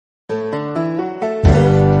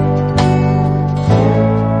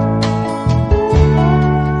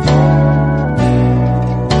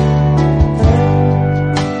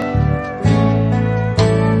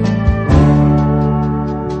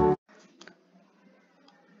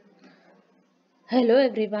Hello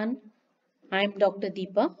everyone, I am Dr.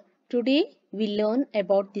 Deepa. Today we learn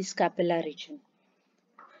about the scapular region.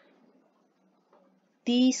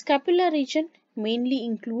 The scapular region mainly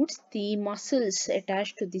includes the muscles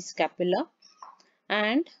attached to the scapula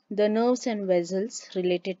and the nerves and vessels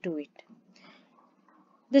related to it.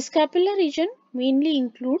 The scapular region mainly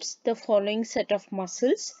includes the following set of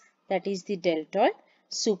muscles, that is the deltoid,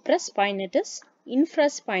 supraspinatus,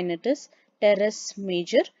 infraspinatus, teres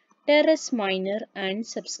major, teres minor and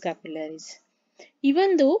subscapularis.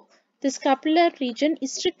 Even though the scapular region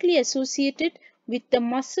is strictly associated with the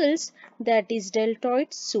muscles, that is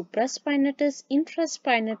deltoid, supraspinatus,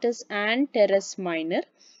 infraspinatus and teres minor,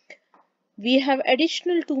 we have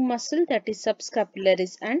additional two muscles, that is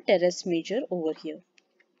subscapularis and teres major over here.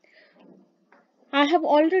 I have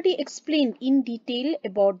already explained in detail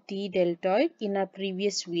about the deltoid in our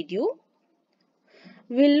previous video.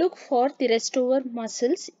 We'll look for the rest over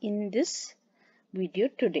muscles in this video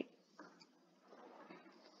today.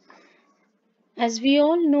 As we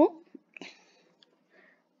all know,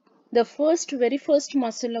 the very first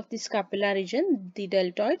muscle of the scapular region, the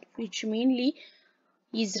deltoid, which mainly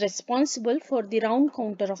is responsible for the round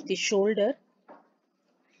counter of the shoulder.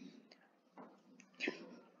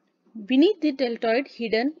 Beneath the deltoid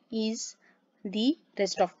hidden is the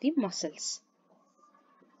rest of the muscles.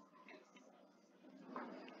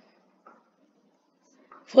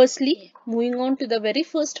 Firstly, moving on to the very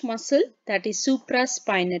first muscle, that is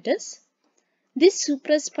supraspinatus. This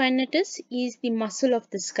supraspinatus is the muscle of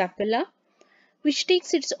the scapula, which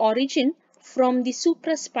takes its origin from the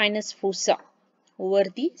supraspinous fossa over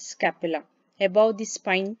the scapula. Above the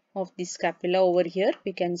spine of the scapula over here,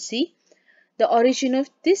 we can see the origin of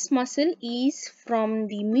this muscle is from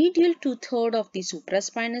the medial two-thirds of the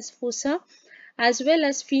supraspinous fossa, as well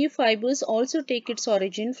as few fibers also take its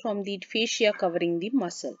origin from the fascia covering the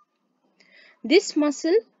muscle. This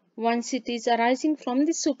muscle, once it is arising from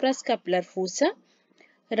the suprascapular fossa,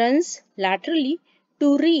 runs laterally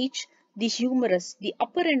to reach the humerus, the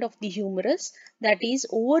upper end of the humerus, that is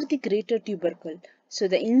over the greater tubercle. So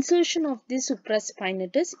the insertion of the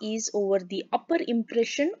supraspinatus is over the upper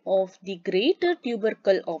impression of the greater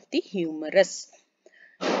tubercle of the humerus.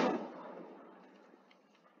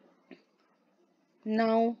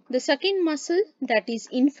 Now the second muscle, that is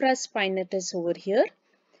infraspinatus over here.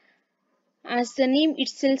 As the name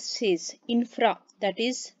itself says, infra, that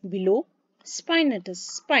is below, spinatus,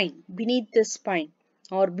 spine, beneath the spine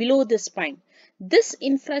or below the spine. This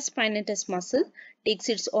infraspinatus muscle takes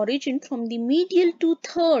its origin from the medial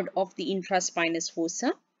two-thirds of the infraspinous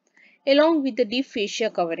fossa along with the deep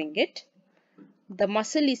fascia covering it. The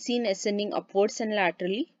muscle is seen ascending upwards and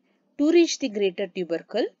laterally to reach the greater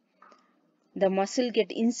tubercle. The muscle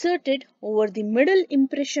gets inserted over the middle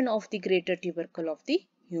impression of the greater tubercle of the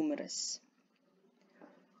humerus.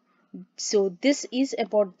 So this is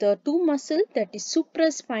about the two muscles, that is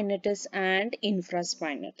supraspinatus and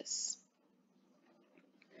infraspinatus.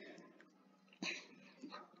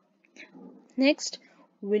 Next,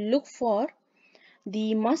 we'll look for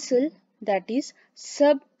the muscle, that is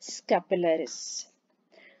subscapularis.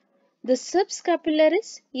 The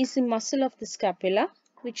subscapularis is the muscle of the scapula,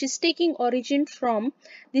 which is taking origin from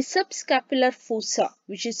the subscapular fossa,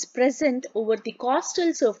 which is present over the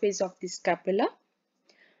costal surface of the scapula.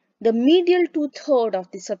 The medial two-thirds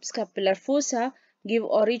of the subscapular fossa give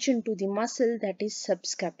origin to the muscle, that is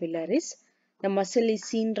subscapularis. The muscle is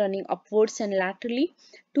seen running upwards and laterally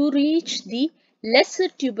to reach the lesser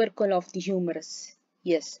tubercle of the humerus.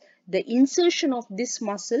 Yes, the insertion of this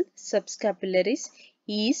muscle, subscapularis,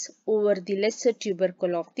 is over the lesser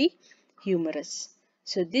tubercle of the humerus.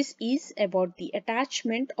 So this is about the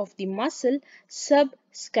attachment of the muscle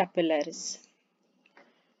subscapularis.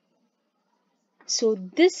 So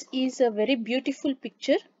this is a very beautiful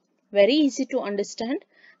picture, very easy to understand.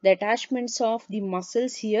 The attachments of the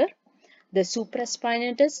muscles here, the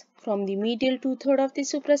supraspinatus from the medial two-thirds of the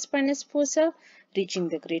supraspinous fossa reaching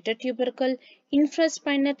the greater tubercle,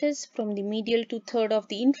 infraspinatus from the medial two-thirds of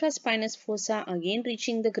the infraspinous fossa again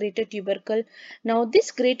reaching the greater tubercle. Now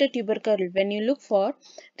this greater tubercle, when you look for,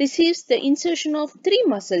 receives the insertion of three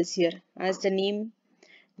muscles here as the name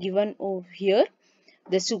given over here.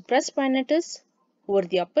 The supraspinatus over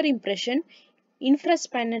the upper impression,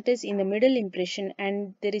 infraspinatus in the middle impression,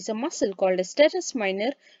 and there is a muscle called as teres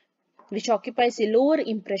minor which occupies the lower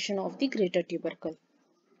impression of the greater tubercle.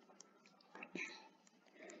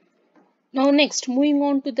 Now next, moving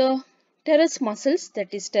on to the teres muscles,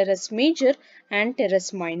 that is teres major and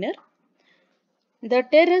teres minor. The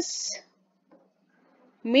teres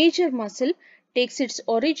major muscle takes its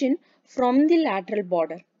origin from the lateral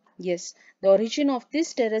border. Yes, the origin of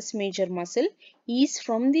this teres major muscle is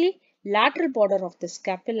from the lateral border of the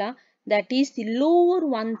scapula, that is the lower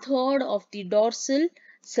one-third of the dorsal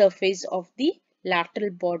surface of the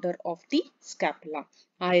lateral border of the scapula.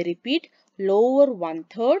 I repeat, lower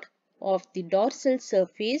one-third of the dorsal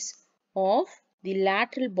surface of the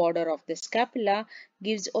lateral border of the scapula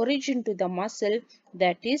gives origin to the muscle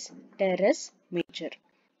that is teres major.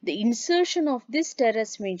 The insertion of this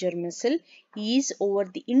teres major muscle is over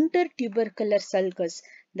the intertubercular sulcus,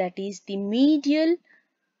 that is the medial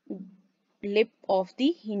lip of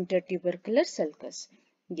the intertubercular sulcus.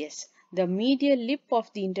 Yes, the medial lip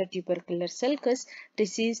of the intertubercular sulcus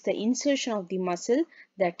receives the insertion of the muscle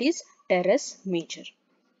that is teres major.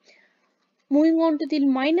 Moving on to the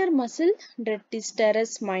minor muscle, that is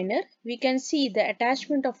teres minor, we can see the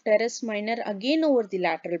attachment of teres minor again over the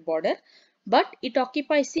lateral border, but it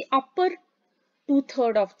occupies the upper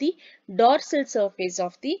two-thirds of the dorsal surface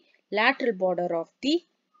of the lateral border of the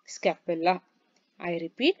scapula. I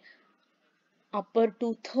repeat, upper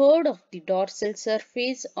two-thirds of the dorsal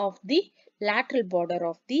surface of the lateral border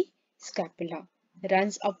of the scapula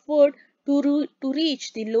runs upward to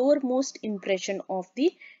reach the lowermost impression of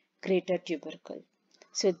the greater tubercle.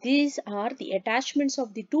 So these are the attachments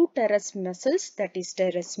of the two teres muscles, that is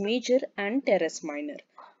teres major and teres minor.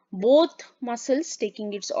 Both muscles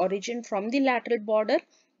taking its origin from the lateral border.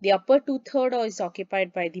 The upper two-thirds is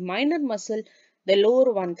occupied by the minor muscle. The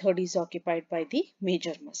lower one-third is occupied by the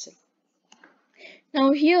major muscle.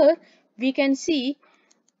 Now here we can see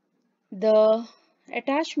the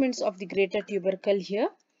attachments of the greater tubercle here.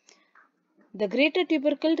 The greater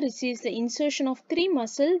tubercle receives the insertion of three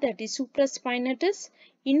muscles, that is supraspinatus,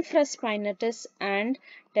 infraspinatus and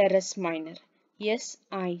teres minor.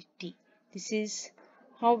 SIT. This is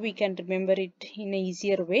how we can remember it in an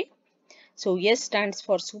easier way. So S stands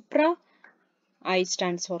for supra, I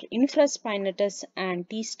stands for infraspinatus and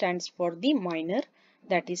T stands for the minor,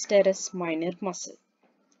 that is teres minor muscle.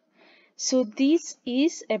 So this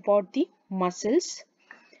is about the muscles.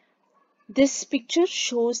 This picture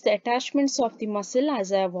shows the attachments of the muscle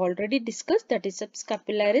as I have already discussed, that is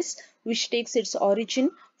subscapularis, which takes its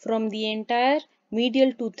origin from the entire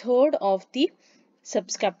medial two-thirds of the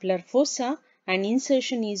subscapular fossa, and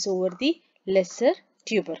insertion is over the lesser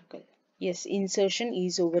tubercle. Yes, insertion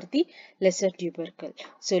is over the lesser tubercle.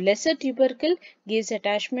 So lesser tubercle gives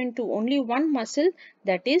attachment to only one muscle,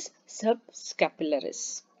 that is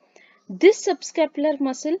subscapularis. This subscapular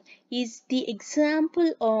muscle is the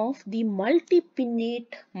example of the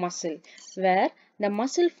multipinnate muscle, where the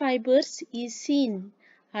muscle fibers is seen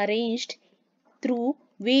arranged through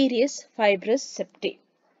various fibrous septae.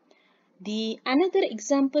 The another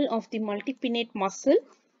example of the multipinnate muscle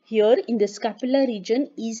here in the scapular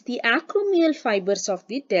region is the acromial fibers of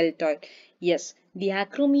the deltoid. Yes, the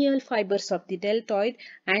acromial fibers of the deltoid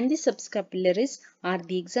and the subscapularis are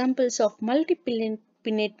the examples of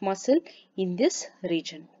multipinnate muscle in this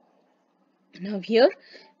region. Now here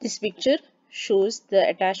this picture shows the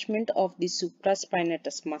attachment of the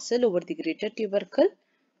supraspinatus muscle over the greater tubercle.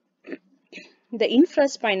 The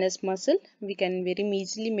infraspinous muscle we can very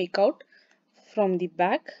easily make out from the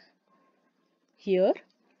back here.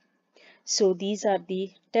 So these are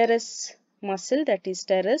the teres muscle, that is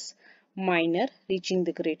teres minor reaching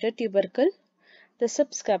the greater tubercle, the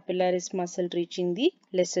subscapularis muscle reaching the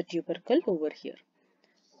lesser tubercle over here.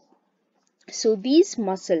 So these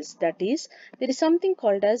muscles, that is, there is something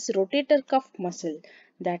called as rotator cuff muscle,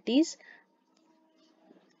 that is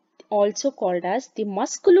also called as the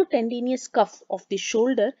musculotendinous cuff of the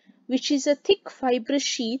shoulder, which is a thick fibrous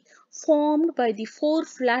sheath formed by the four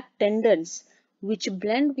flat tendons which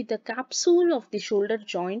blend with the capsule of the shoulder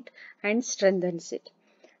joint and strengthens it.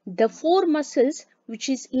 The four muscles which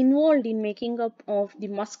is involved in making up of the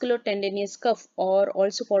musculotendinous cuff, or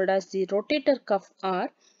also called as the rotator cuff, are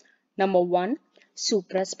number 1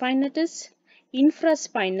 supraspinatus,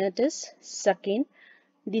 infraspinatus, second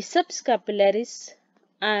the subscapularis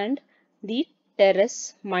and the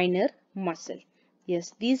teres minor muscle.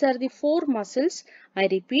 Yes, these are the four muscles. I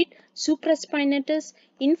repeat, supraspinatus,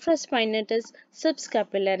 infraspinatus,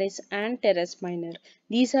 subscapularis and teres minor.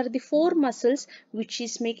 These are the four muscles which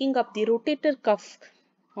is making up the rotator cuff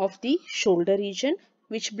of the shoulder region,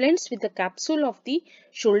 which blends with the capsule of the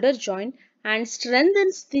shoulder joint and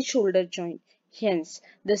strengthens the shoulder joint. Hence,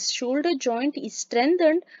 the shoulder joint is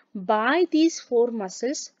strengthened by these four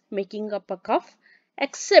muscles making up a cuff,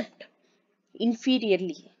 except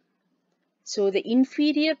inferiorly. So the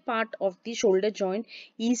inferior part of the shoulder joint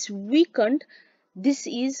is weakened. This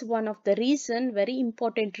is one of the reason, very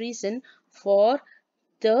important reason for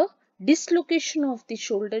the dislocation of the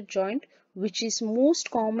shoulder joint which is most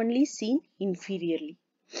commonly seen inferiorly.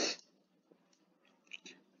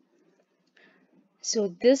 So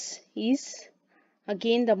this is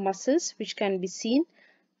again the muscles which can be seen.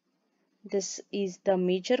 This is the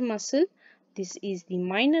major muscle. This is the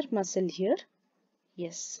minor muscle here.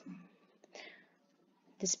 Yes.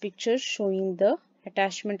 This picture showing the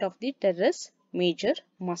attachment of the teres major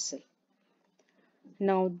muscle.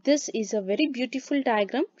 Now this is a very beautiful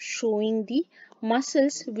diagram showing the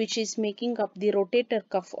muscles which is making up the rotator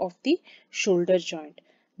cuff of the shoulder joint.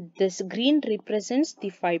 This green represents the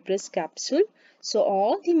fibrous capsule. So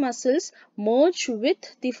all the muscles merge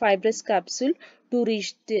with the fibrous capsule to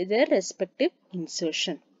reach their respective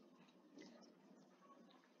insertion.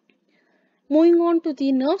 Moving on to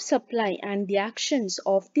the nerve supply and the actions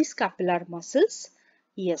of the scapular muscles.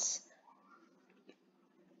 Yes,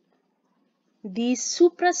 the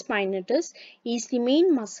supraspinatus is the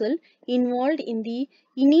main muscle involved in the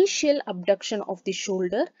initial abduction of the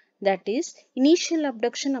shoulder. That is, initial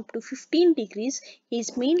abduction up to 15 degrees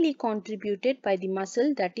is mainly contributed by the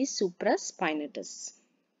muscle that is supraspinatus.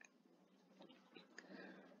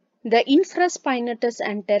 The infraspinatus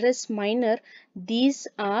and teres minor, these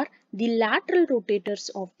are the lateral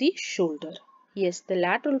rotators of the shoulder. Yes, the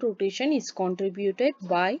lateral rotation is contributed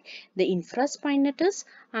by the infraspinatus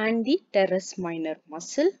and the teres minor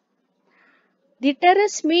muscle. The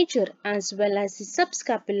teres major as well as the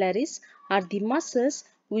subscapularis are the muscles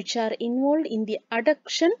which are involved in the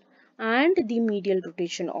adduction and the medial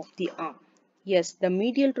rotation of the arm. Yes, the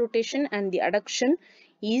medial rotation and the adduction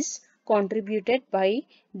is contributed by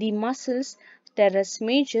the muscles teres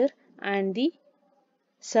major and the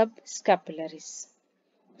subscapularis.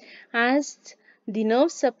 As the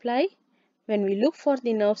nerve supply, when we look for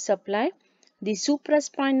the nerve supply, the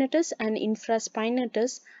supraspinatus and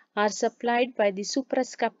infraspinatus are supplied by the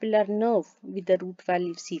suprascapular nerve with the root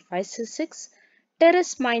value C5-C6.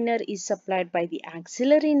 Teres minor is supplied by the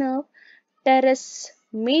axillary nerve. Teres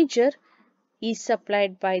major is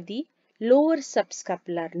supplied by the lower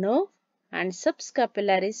subscapular nerve, and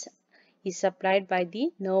subscapularis is supplied by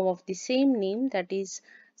the nerve of the same name, that is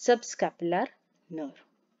subscapular nerve.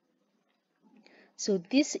 So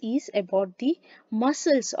this is about the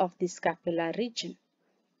muscles of the scapular region.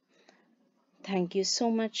 Thank you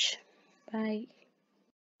so much. Bye.